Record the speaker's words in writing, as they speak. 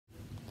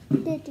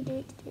Oops.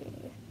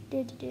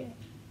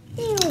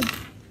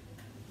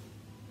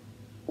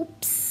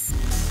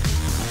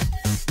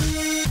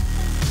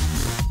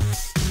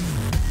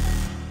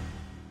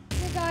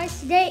 Hey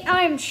guys, today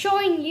I am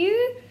showing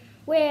you,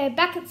 we're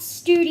back at the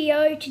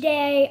studio.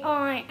 Today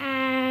I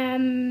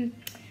am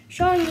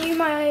showing you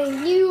my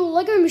new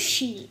Lego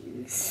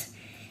machines.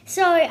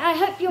 So I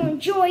hope you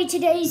enjoy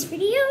today's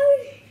video.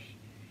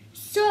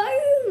 So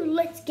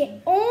let's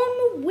get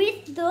on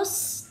with the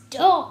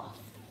stuff.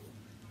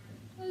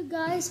 So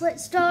guys,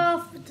 let's start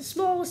off with the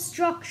smallest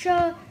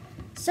structure.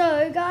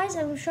 So guys,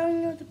 I'm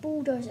showing you the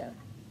bulldozer.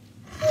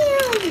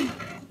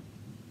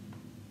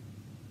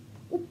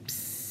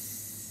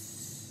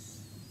 Oops.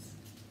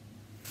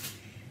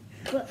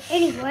 But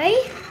anyway,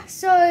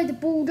 so the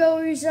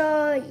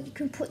bulldozer, you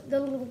can put the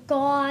little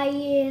guy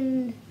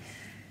in.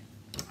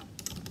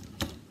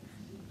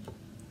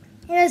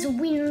 It has a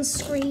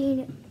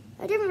windscreen.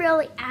 I didn't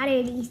really add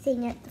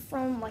anything at the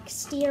front, like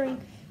steering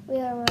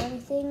wheel or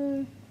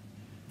anything.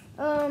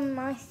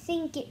 I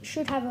think it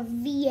should have a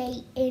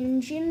V8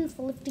 engine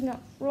for lifting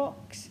up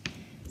rocks.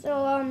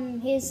 So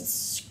here's a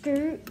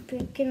scoop.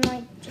 It can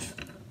like just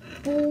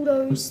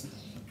bulldoze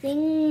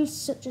things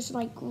such as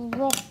like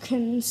rock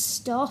and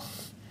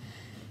stuff.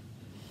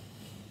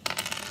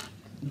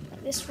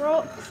 Like this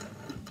rock.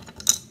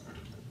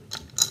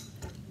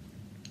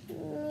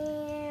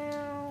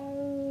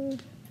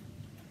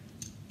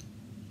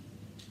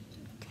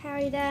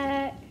 Carry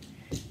that,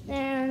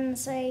 then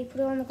say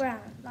put it on the ground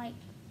like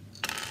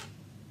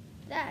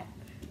that.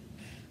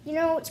 You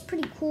know, it's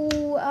pretty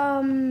cool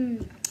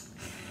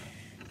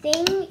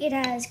thing. It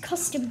has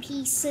custom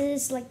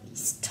pieces like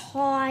these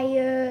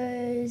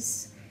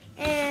tires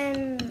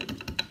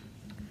and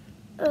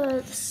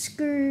the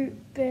scoop,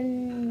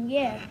 and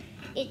yeah,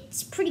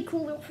 it's pretty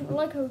cool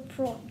Lego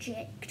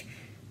project.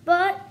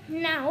 But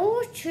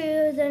now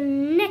to the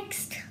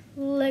next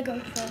Lego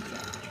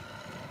project.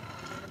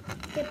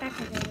 Get back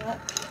in the rock.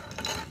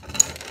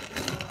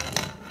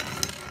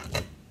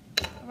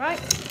 Alright,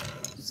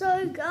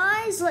 so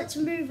guys, let's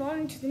move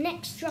on to the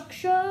next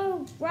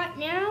structure. Right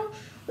now,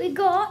 we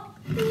got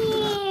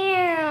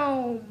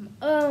a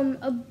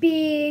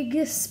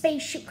big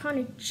spaceship kind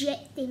of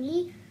jet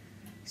thingy.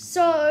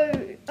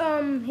 So,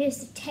 here's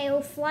the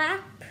tail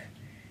flap,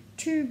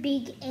 two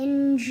big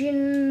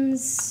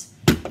engines,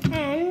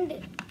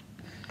 and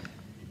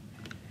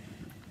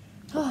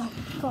oh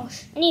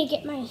gosh, I need to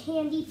get my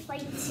handy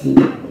plates in.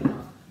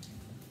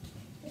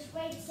 Just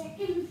wait a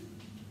second.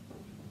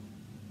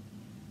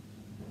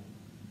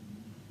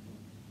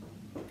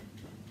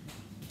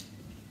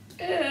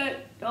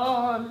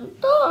 Done.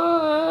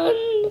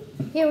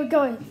 Here we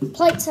go.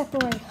 Plate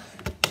separator.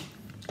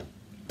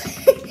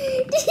 Did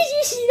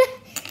you see that?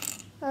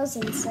 That was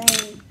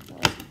insane. That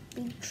was a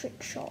big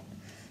trick shot.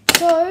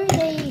 So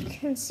there you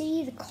can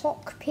see the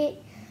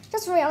cockpit.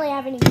 Doesn't really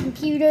have any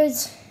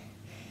computers.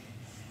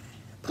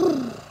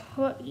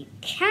 What you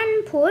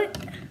can put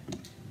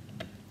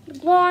the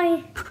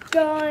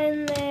guy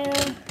in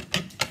there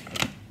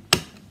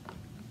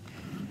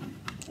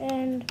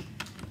and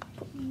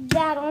put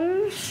that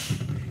on.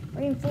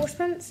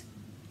 Reinforcements.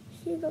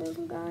 See the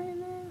little guy in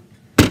there?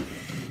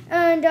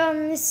 And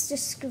this is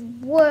just a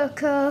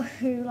worker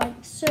who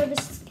like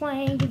services the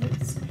plane,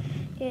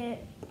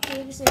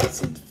 gives it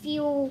some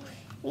fuel.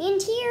 The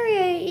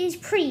interior is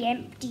pretty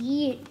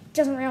empty. It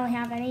doesn't really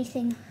have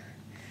anything.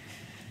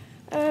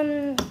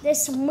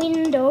 There's some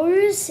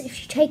windows.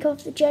 If you take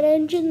off the jet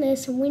engine,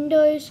 there's some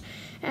windows.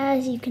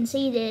 As you can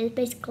see, there's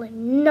basically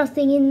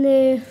nothing in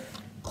there.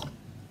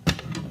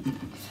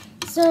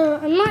 So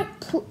I might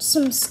put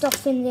some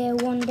stuff in there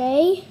one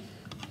day,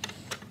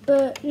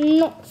 but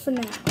not for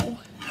now.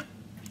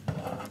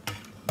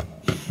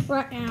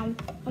 Right now,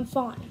 I'm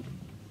fine.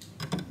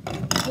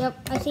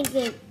 Yep, I think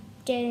the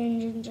jet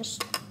engine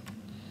just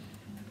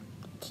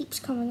keeps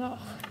coming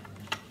off.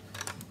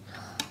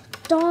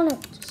 Darn it,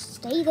 just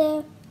stay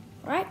there,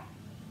 right?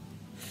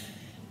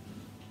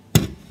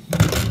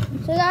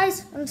 So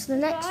guys, on to the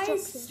next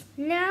structure.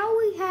 Now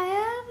we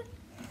have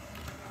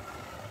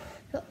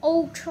the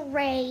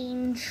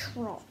all-terrain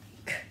truck.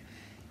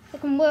 It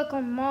can work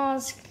on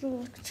Mars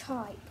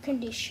type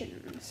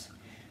conditions.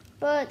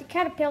 But the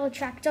Caterpillar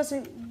track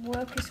doesn't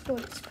work as good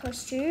as it's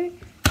supposed to.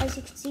 As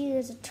you can see,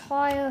 there's a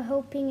tire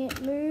helping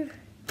it move.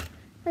 It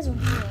doesn't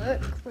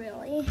work,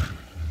 really.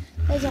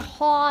 There's a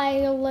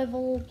high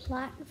level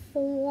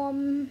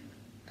platform.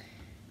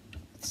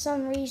 For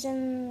some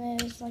reason,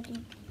 there's like a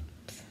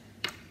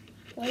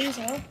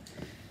laser.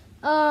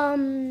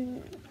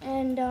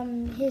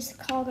 Here's the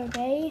cargo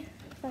bay.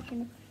 If I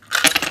can.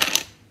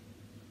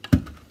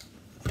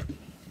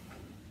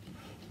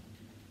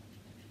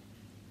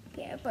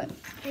 Yeah, but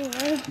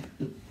anyway,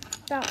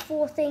 about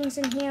 4 things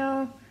in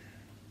here.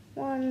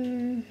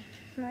 One,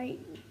 like,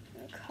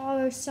 a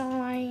cargo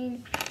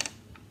sign.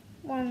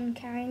 One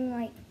carrying,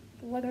 like,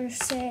 Lego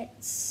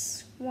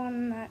sets.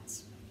 One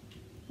that's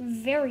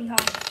very high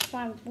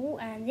flammable.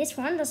 And this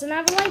one doesn't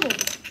have a label.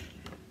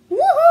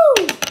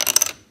 Woohoo!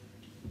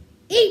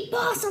 Eat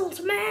parcels,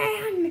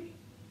 man!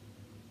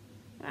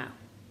 Wow.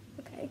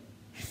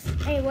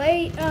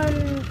 Anyway,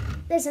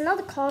 there's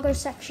another cargo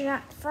section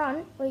at the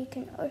front where you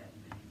can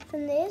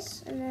open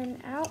this, and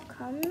then out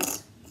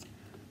comes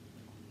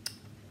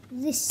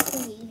this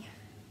thingy.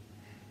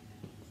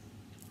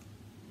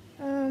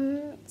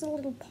 It's a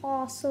little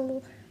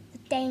parcel with a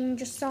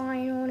danger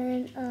sign on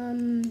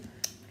it.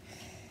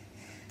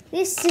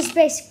 This is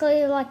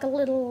basically like a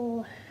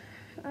little,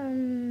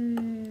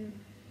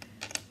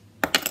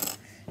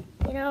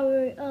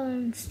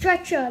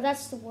 stretcher,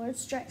 that's the word,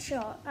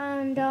 stretcher.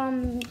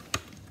 And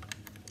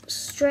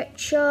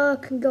stretcher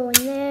can go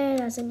in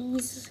there as an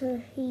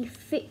easy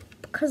fit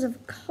because of a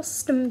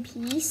custom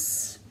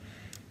piece.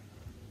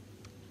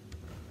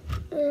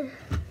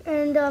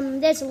 And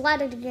there's a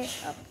ladder to get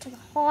up to the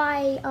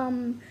high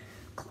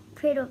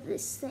cockpit of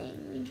this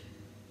thing.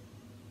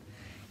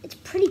 It's a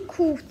pretty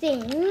cool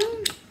thing.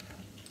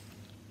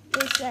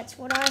 At least that's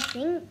what I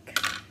think.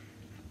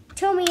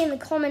 Tell me in the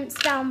comments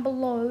down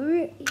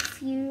below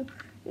if you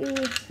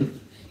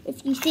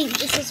think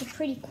this is a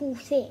pretty cool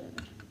thing.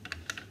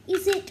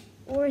 Is it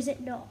or is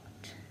it not?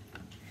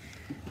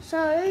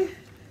 So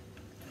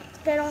let's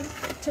get on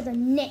to the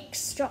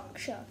next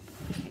structure.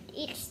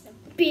 It's the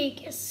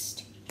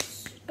biggest.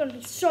 It's gonna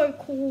be so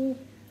cool.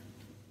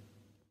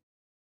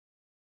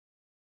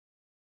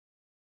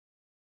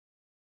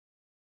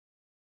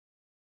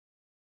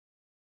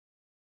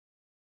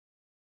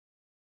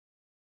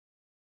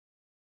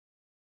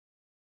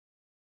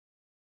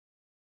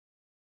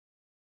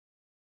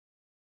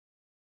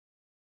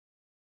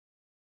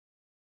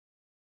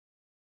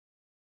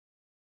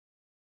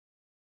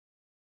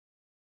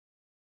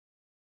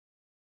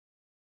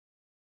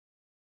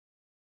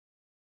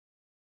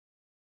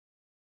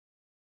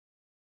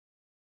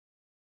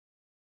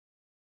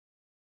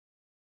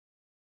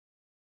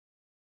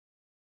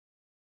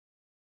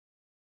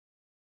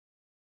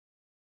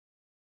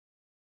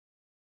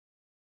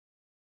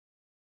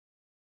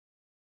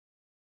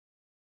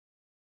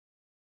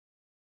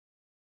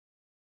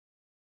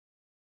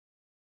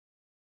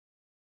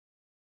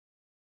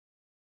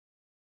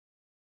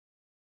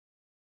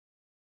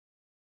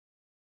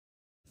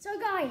 So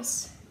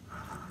guys,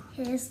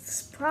 here's the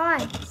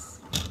surprise.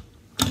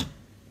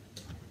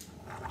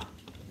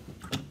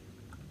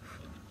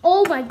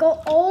 Oh my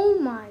god, oh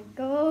my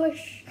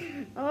gosh.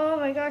 Oh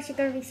my gosh, you're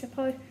gonna be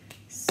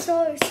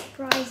so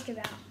surprised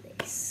about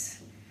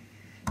this.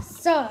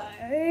 So,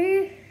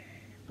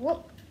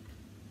 whoop.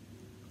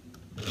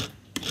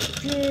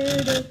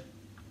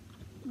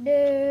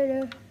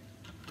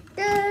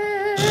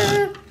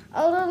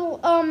 A little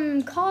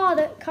car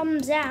that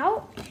comes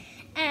out,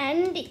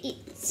 and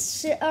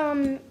it's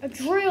a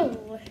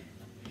drill,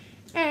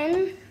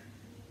 and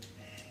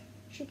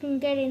you can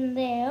get in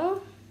there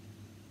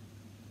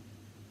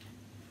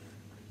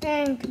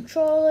and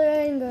control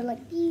it and go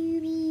like pew,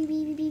 pew,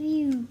 pew, pew,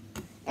 pew.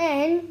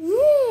 And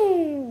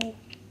woo,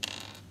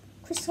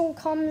 crystal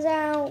comes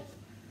out,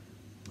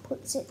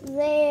 puts it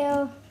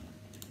there,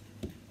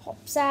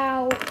 pops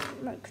out,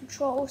 remote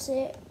controls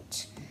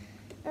it,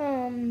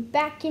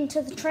 back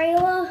into the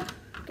trailer,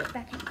 get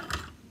back in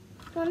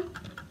one.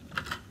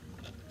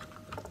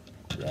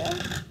 Yeah.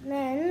 And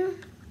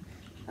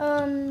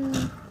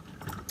then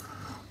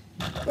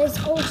there's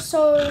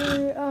also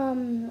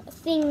a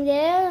thing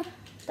there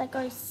that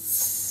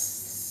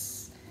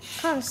goes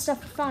kind of stuff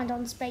you find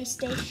on space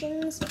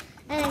stations,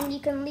 and you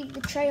can leave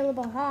the trailer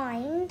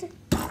behind.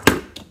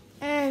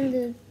 And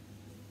the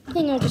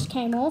thing just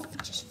came off,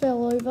 it just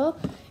fell over,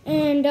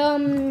 and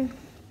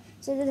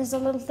so there's a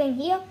little thing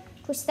here.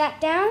 Twist that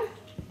down.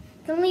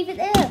 You can leave it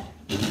there.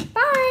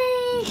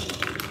 Bye.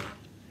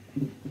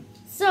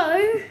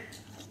 So.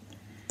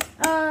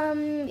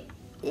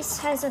 This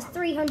has a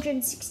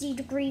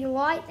 360-degree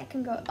light that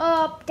can go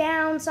up,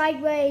 down,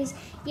 sideways,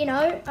 you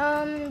know.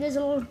 There's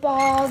a little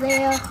bar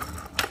there,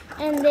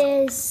 and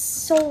there's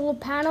solar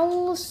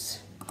panels.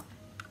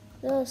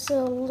 There's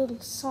a little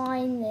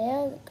sign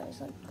there that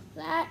goes like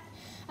that.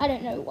 I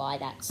don't know why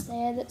that's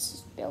there, that's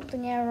just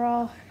building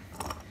error.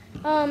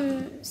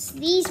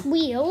 These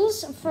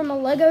wheels are from a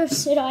Lego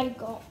set I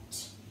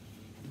got.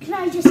 Can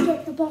I just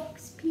get the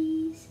box,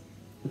 please?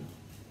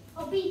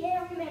 I'll be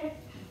there in a minute.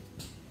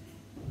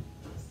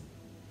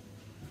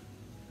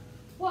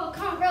 Well, I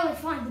can't really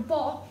find the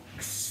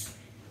box,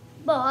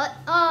 but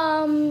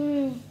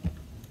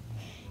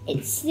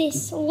it's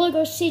this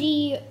Lego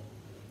City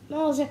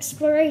Mars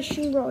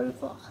Exploration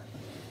Rover.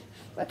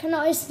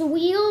 Recognize the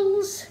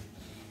wheels,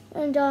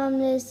 and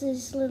there's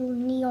this little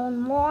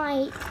neon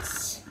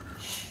lights.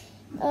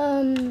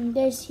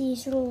 There's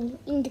these little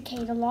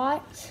indicator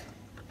lights.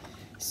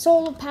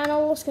 Solar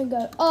panels can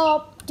go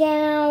up,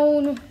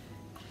 down.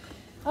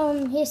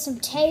 Here's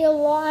some tail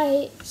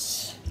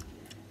lights.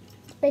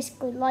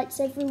 Basically lights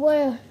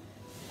everywhere.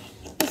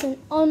 There's an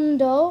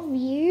under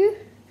view.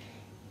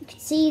 You can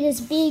see this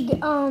big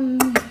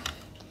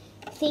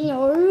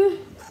thingo.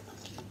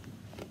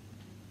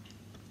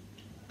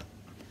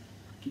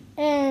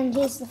 And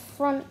here's the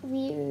front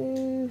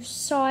view,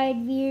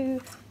 side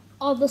view,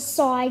 other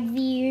side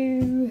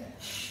view,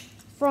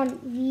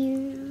 front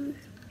view.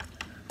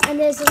 And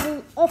there's a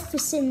little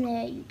office in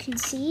there, you can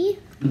see.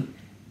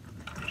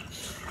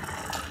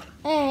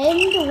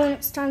 And when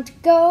it's time to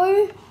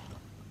go,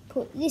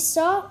 put this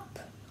up,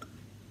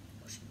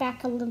 push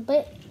back a little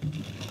bit,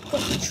 put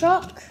the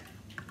truck,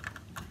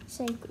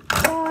 say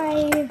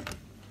goodbye,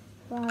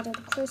 ride the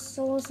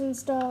crystals and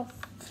stuff,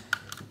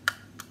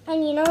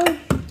 and you know,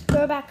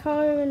 go back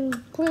home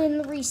and put it in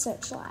the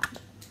research lab.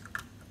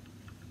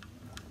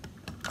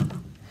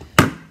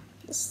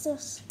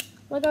 This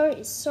Lego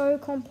is so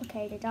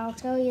complicated, I'll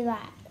tell you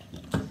that.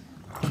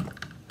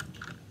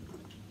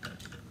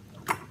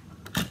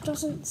 It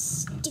doesn't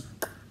stick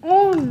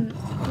on.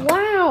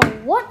 Wow,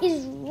 what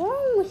is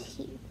wrong with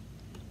you?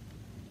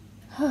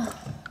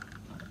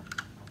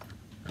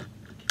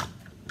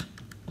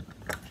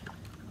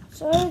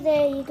 So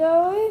there you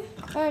go.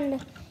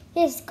 And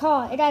here's the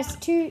car. It has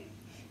two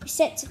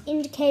sets of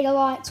indicator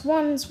lights.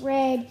 One's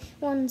red,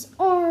 one's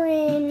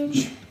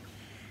orange.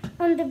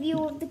 Under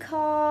view of the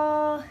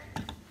car.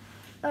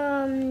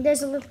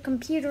 There's a little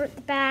computer at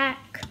the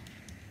back.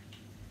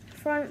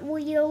 Front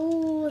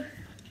wheel.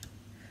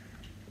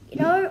 You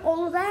know,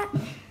 all of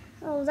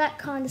that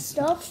kind of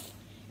stuff.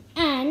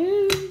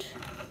 And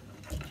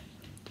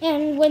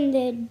when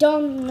they're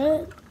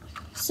done,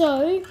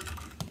 so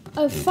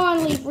I've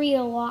finally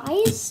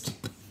realised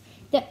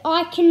that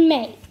I can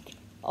make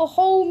a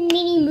whole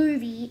mini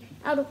movie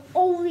out of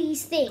all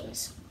these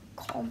things.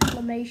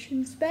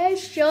 Confirmation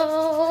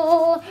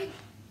special.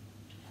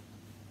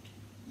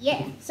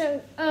 Yeah,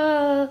 so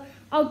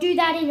I'll do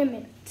that in a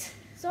minute.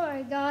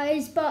 Sorry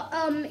guys, but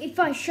if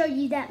I show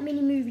you that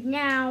mini movie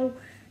now,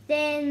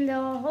 then the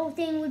whole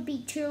thing would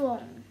be too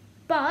long.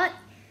 But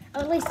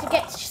at least I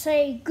get to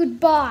say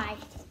goodbye.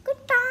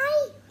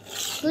 Goodbye.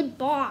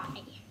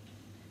 Goodbye.